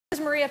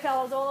Maria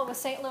Palozola with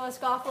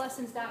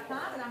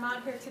stlouisgolflessons.com, and I'm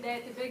out here today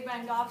at the Big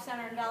Bend Golf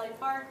Center in Valley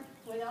Park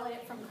with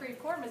Elliot from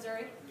Creve Coeur,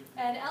 Missouri.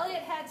 And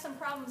Elliot had some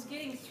problems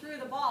getting through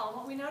the ball. And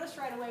what we noticed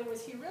right away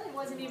was he really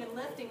wasn't even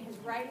lifting his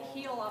right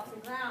heel off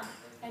the ground.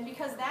 And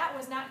because that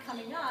was not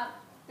coming up,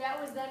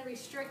 that was then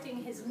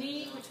restricting his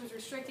knee, which was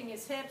restricting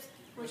his hips,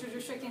 which was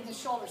restricting his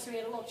shoulders. So he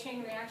had a little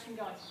chain reaction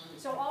going.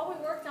 So all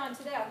we worked on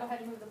today, I'll go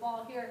ahead and move the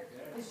ball here,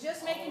 is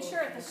just making sure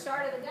at the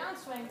start of the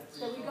downswing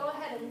that we go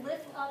ahead and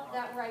lift up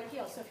that right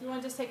heel. So if you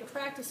want to just take a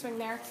practice swing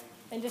there,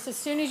 and just as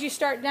soon as you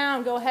start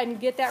down, go ahead and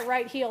get that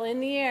right heel in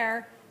the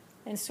air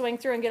and swing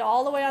through and get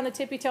all the way on the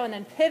tippy toe and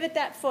then pivot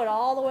that foot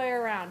all the way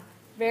around.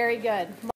 Very good.